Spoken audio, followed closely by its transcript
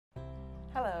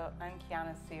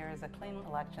Kiana Sears, a clean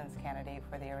elections candidate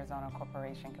for the Arizona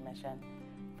Corporation Commission.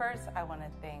 First, I want to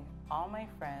thank all my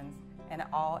friends and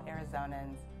all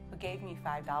Arizonans who gave me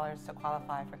 $5 to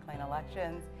qualify for clean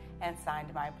elections and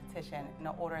signed my petition in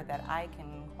order that I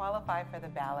can qualify for the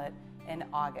ballot in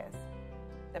August.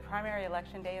 The primary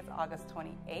election day is August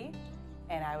 28th,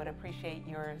 and I would appreciate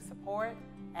your support,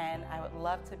 and I would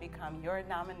love to become your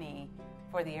nominee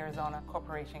for the Arizona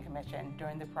Corporation Commission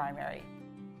during the primary.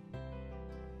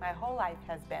 My whole life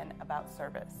has been about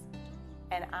service,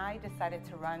 and I decided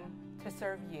to run to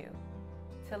serve you,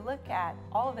 to look at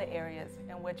all the areas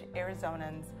in which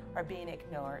Arizonans are being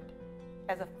ignored.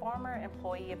 As a former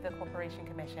employee of the Corporation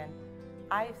Commission,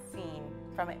 I've seen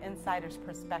from an insider's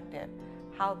perspective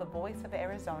how the voice of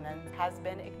Arizonans has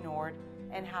been ignored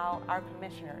and how our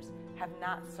commissioners have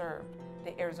not served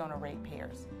the Arizona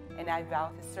ratepayers. And I vow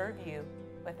to serve you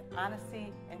with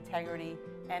honesty, integrity,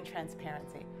 and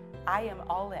transparency. I am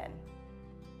all in.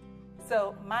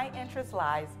 So my interest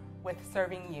lies with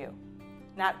serving you,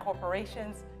 not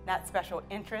corporations, not special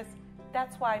interests.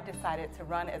 That's why I've decided to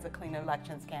run as a clean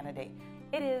elections candidate.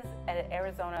 It is an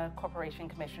Arizona Corporation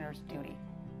Commissioner's duty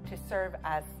to serve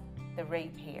as the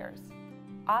ratepayers.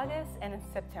 August and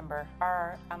September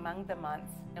are among the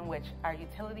months in which our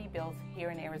utility bills here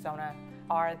in Arizona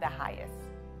are the highest.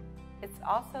 It's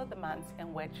also the months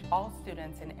in which all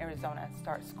students in Arizona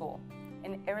start school.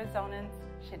 And Arizonans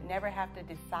should never have to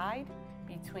decide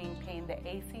between paying the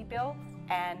AC bill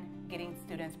and getting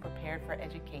students prepared for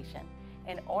education.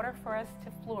 In order for us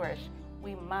to flourish,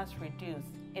 we must reduce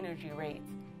energy rates,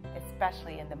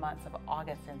 especially in the months of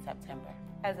August and September.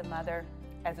 As a mother,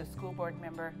 as a school board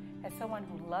member, as someone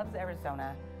who loves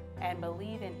Arizona and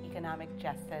believes in economic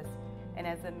justice, and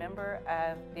as a member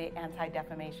of the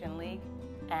Anti-Defamation League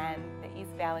and the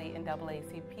East Valley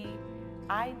NAACP,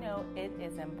 I know it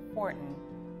is important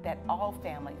that all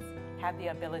families have the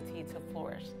ability to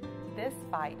flourish. This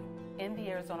fight in the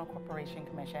Arizona Corporation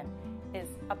Commission is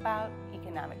about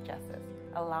economic justice,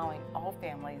 allowing all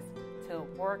families to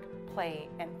work, play,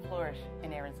 and flourish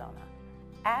in Arizona.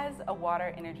 As a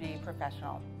water energy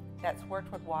professional that's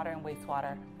worked with water and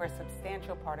wastewater for a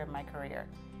substantial part of my career,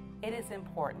 it is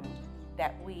important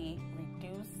that we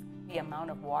reduce the amount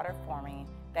of water forming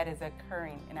that is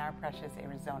occurring in our precious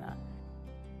Arizona.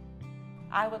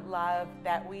 I would love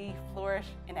that we flourish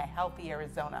in a healthy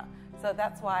Arizona. So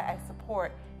that's why I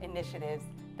support initiatives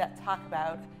that talk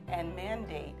about and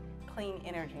mandate clean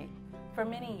energy. For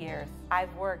many years,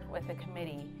 I've worked with the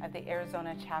committee of the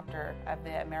Arizona chapter of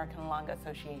the American Lung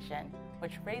Association,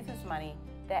 which raises money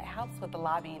that helps with the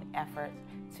lobbying efforts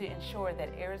to ensure that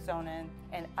Arizona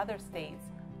and other states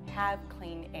have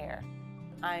clean air.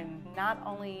 I'm not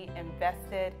only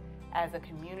invested as a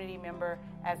community member,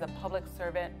 as a public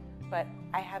servant, but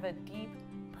I have a deep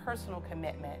personal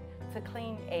commitment to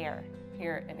clean air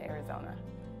here in Arizona.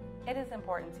 It is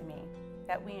important to me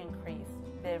that we increase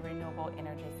the renewable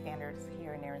energy standards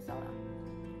here in Arizona.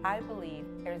 I believe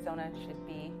Arizona should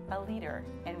be a leader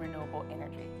in renewable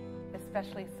energy,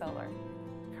 especially solar.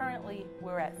 Currently,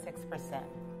 we're at 6%,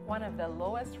 one of the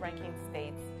lowest ranking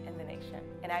states in the nation,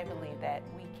 and I believe that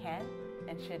we can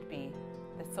and should be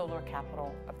the solar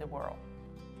capital of the world.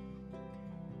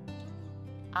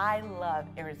 I love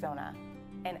Arizona,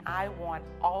 and I want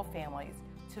all families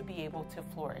to be able to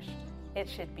flourish. It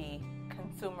should be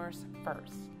consumers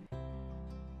first.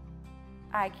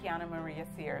 I, Kiana Maria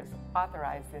Sears,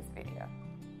 authorize this video.